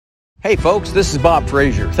Hey folks, this is Bob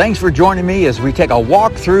Frazier. Thanks for joining me as we take a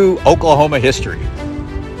walk through Oklahoma history.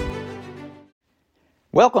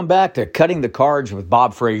 Welcome back to Cutting the Cards with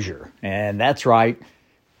Bob Frazier. And that's right,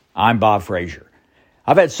 I'm Bob Frazier.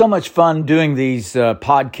 I've had so much fun doing these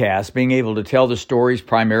podcasts, being able to tell the stories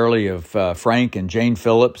primarily of Frank and Jane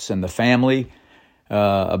Phillips and the family,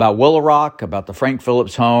 about Willow Rock, about the Frank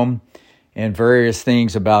Phillips home, and various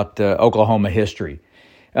things about Oklahoma history.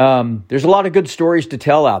 There's a lot of good stories to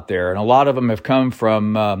tell out there, and a lot of them have come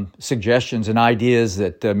from suggestions and ideas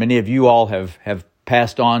that many of you all have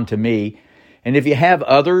passed on to me. And if you have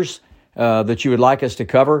others that you would like us to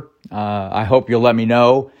cover, I hope you'll let me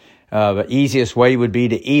know. The easiest way would be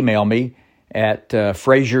to email me at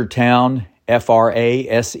FrazierTown,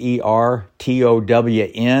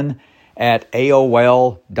 FrazerTown,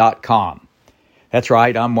 @AOL.com. That's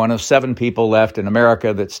right. I'm one of 7 people left in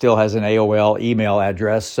America that still has an AOL email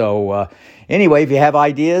address. So anyway, if you have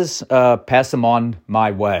ideas, pass them on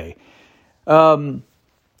my way. One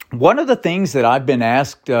of the things that I've been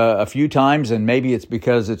asked a few times, and maybe it's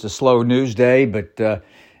because it's a slow news day, but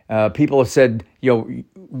people have said,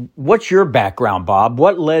 what's your background, Bob?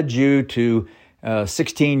 What led you to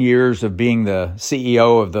 16 years of being the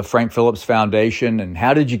CEO of the Frank Phillips Foundation, and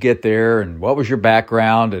how did you get there, and what was your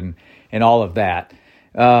background, and all of that.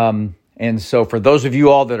 And so for those of you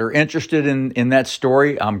all that are interested in that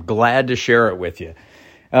story, I'm glad to share it with you.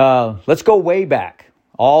 Let's go way back,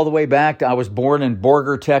 all the way back. I was born in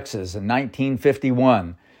Borger, Texas in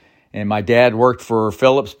 1951. And my dad worked for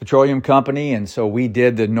Phillips Petroleum Company. And so we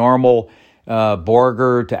did the normal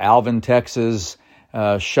Borger to Alvin, Texas,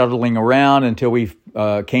 shuttling around until we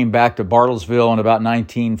came back to Bartlesville in about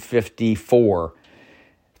 1954.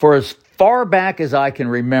 For as far back as I can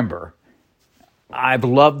remember, I've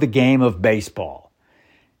loved the game of baseball.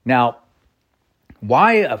 Now,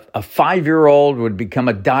 why a 5-year-old would become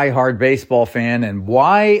a diehard baseball fan, and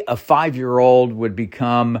why a 5-year-old would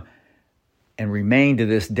become and remain to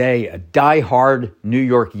this day a diehard New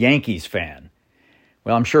York Yankees fan.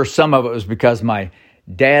 Well, I'm sure some of it was because my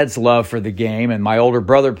dad's love for the game and my older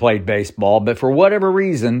brother played baseball, but for whatever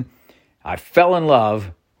reason, I fell in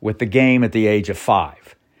love with the game at the age of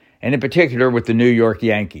 5, and in particular with the New York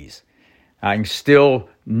Yankees. I can still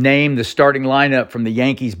name the starting lineup from the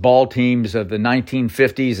Yankees ball teams of the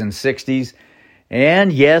 1950s and 60s.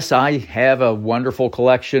 And yes, I have a wonderful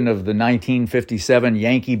collection of the 1957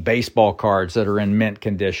 Yankee baseball cards that are in mint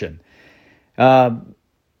condition. I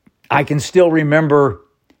can still remember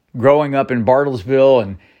growing up in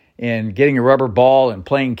Bartlesville and getting a rubber ball and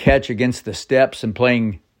playing catch against the steps and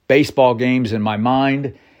playing baseball games in my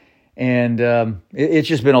mind. And it's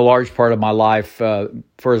just been a large part of my life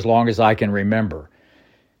for as long as I can remember.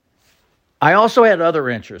 I also had other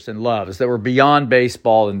interests and loves that were beyond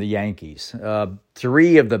baseball and the Yankees.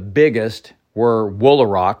 3 of the biggest were Willow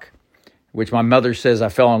Rock, which my mother says I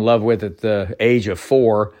fell in love with at the age of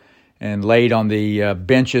 4 and laid on the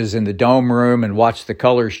benches in the dome room and watched the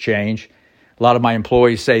colors change. A lot of my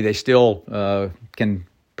employees say they still can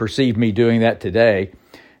perceive me doing that today.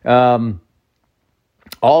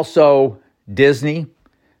 Also, Disney.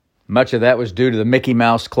 Much of that was due to the Mickey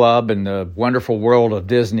Mouse Club and the wonderful world of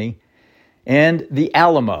Disney. And the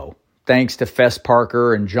Alamo, thanks to Fess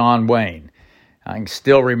Parker and John Wayne. I can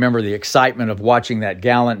still remember the excitement of watching that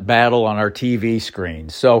gallant battle on our TV screen.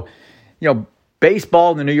 So,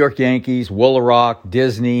 baseball, the New York Yankees, Willow Rock,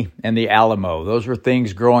 Disney, and the Alamo. Those were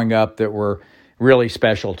things growing up that were really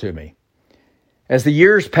special to me. As the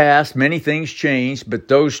years passed, many things changed, but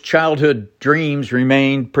those childhood dreams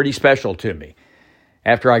remained pretty special to me.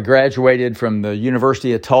 After I graduated from the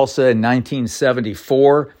University of Tulsa in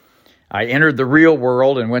 1974, I entered the real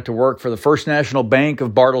world and went to work for the First National Bank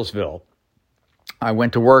of Bartlesville. I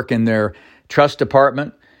went to work in their trust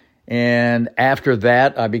department, and after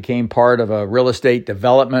that, I became part of a real estate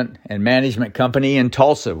development and management company in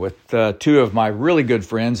Tulsa with 2 of my really good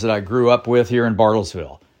friends that I grew up with here in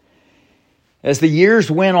Bartlesville. As the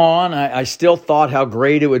years went on, I still thought how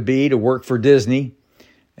great it would be to work for Disney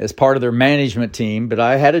as part of their management team, but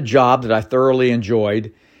I had a job that I thoroughly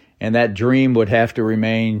enjoyed, and that dream would have to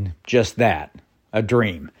remain just that, a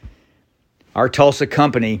dream. Our Tulsa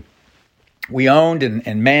company, we owned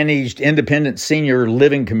and managed independent senior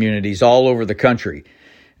living communities all over the country.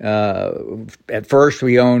 At first,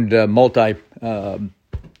 we owned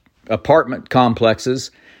multi-apartment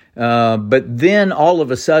complexes, but then all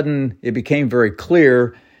of a sudden it became very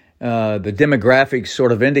clear the demographics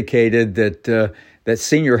sort of indicated that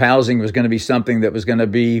senior housing was going to be something that was going to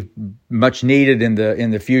be much needed in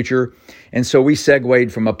the future, and so we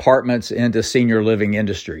segued from apartments into senior living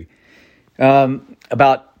industry.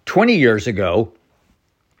 About 20 years ago,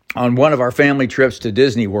 on one of our family trips to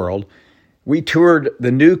Disney World, we toured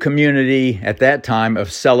the new community at that time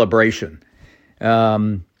of Celebration.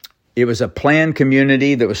 It was a planned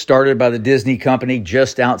community that was started by the Disney company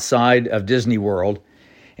just outside of Disney World.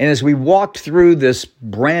 And as we walked through this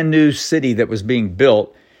brand new city that was being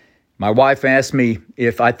built, my wife asked me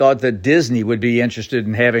if I thought that Disney would be interested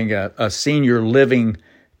in having a senior living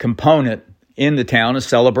component in the town of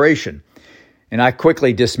Celebration. And I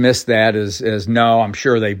quickly dismissed that as no, I'm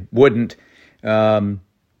sure they wouldn't.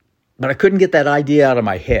 But I couldn't get that idea out of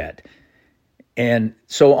my head. And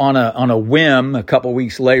so on a whim, a couple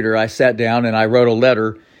weeks later, I sat down and I wrote a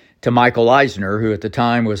letter to Michael Eisner, who at the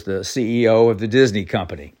time was the CEO of the Disney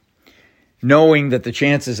company, knowing that the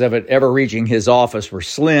chances of it ever reaching his office were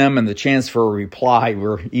slim and the chance for a reply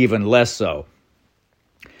were even less so.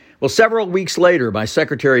 Well, several weeks later, my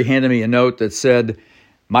secretary handed me a note that said,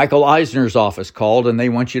 Michael Eisner's office called and they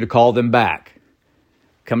want you to call them back.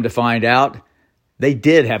 Come to find out, they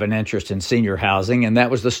did have an interest in senior housing, and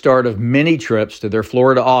that was the start of many trips to their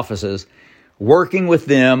Florida offices, working with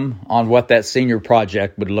them on what that senior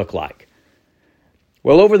project would look like.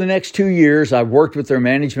 Well, over the next 2 years, I worked with their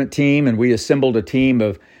management team, and we assembled a team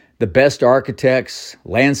of the best architects,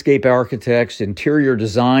 landscape architects, interior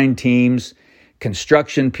design teams,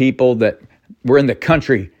 construction people that were in the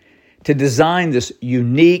country to design this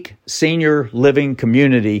unique senior living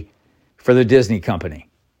community for the Disney company.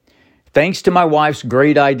 Thanks to my wife's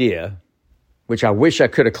great idea, which I wish I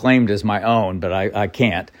could have claimed as my own, but I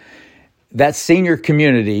can't, that senior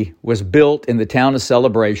community was built in the town of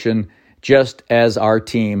Celebration just as our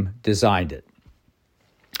team designed it.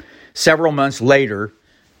 Several months later,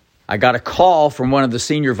 I got a call from one of the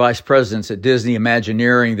senior vice presidents at Disney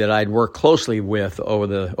Imagineering that I'd worked closely with over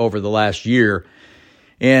the last year.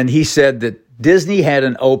 And he said that Disney had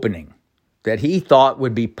an opening that he thought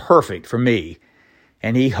would be perfect for me,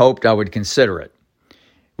 and he hoped I would consider it.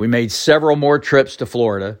 We made several more trips to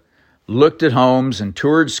Florida, looked at homes and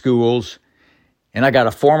toured schools, and I got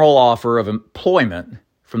a formal offer of employment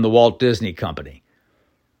from the Walt Disney Company.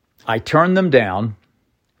 I turned them down.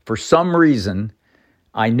 For some reason,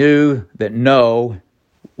 I knew that no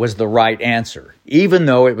was the right answer, even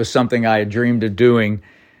though it was something I had dreamed of doing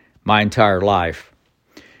my entire life.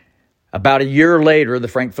 About a year later, the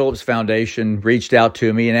Frank Phillips Foundation reached out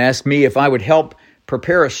to me and asked me if I would help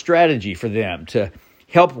prepare a strategy for them to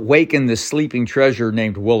help waken this sleeping treasure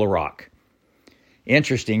named Woolaroc.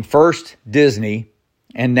 Interesting, first Disney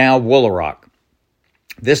and now Woolaroc.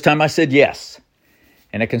 This time I said yes,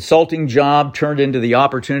 and a consulting job turned into the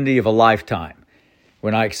opportunity of a lifetime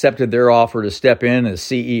when I accepted their offer to step in as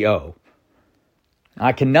CEO.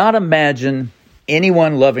 I cannot imagine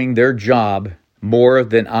anyone loving their job more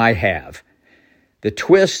than I have. The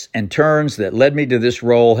twists and turns that led me to this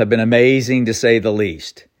role have been amazing, to say the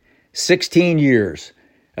least. 16 years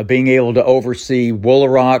of being able to oversee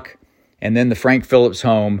Woolaroc and then the Frank Phillips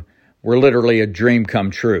home were literally a dream come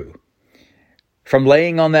true. From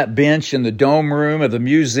laying on that bench in the dome room of the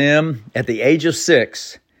museum at the age of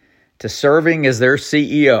 6 to serving as their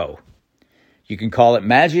CEO, you can call it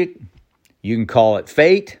magic, you can call it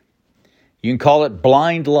fate, you can call it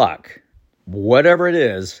blind luck. Whatever it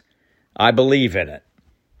is, I believe in it.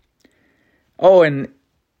 Oh, and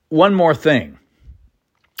one more thing.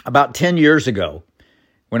 About 10 years ago,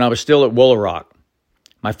 when I was still at Woolaroc,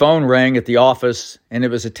 my phone rang at the office, and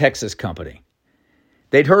it was a Texas company.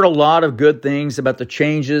 They'd heard a lot of good things about the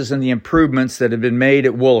changes and the improvements that had been made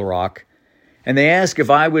at Woolaroc, and they asked if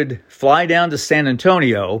I would fly down to San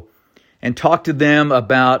Antonio and talk to them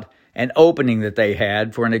about an opening that they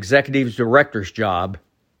had for an executive director's job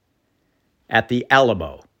at the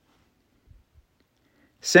Alamo.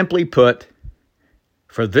 Simply put,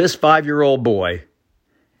 for this 5-year-old boy,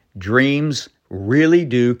 dreams really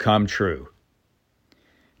do come true.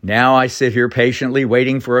 Now I sit here patiently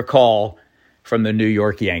waiting for a call from the New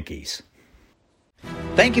York Yankees.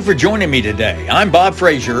 Thank you for joining me today. I'm Bob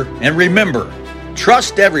Frazier, and remember,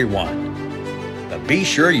 trust everyone, but be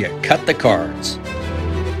sure you cut the cards.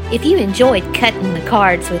 If you enjoyed cutting the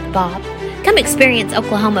cards with Bob, come experience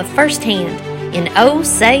Oklahoma firsthand in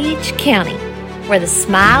Osage County, where the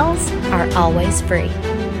smiles are always free.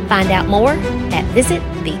 Find out more at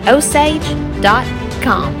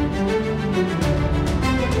visittheosage.com.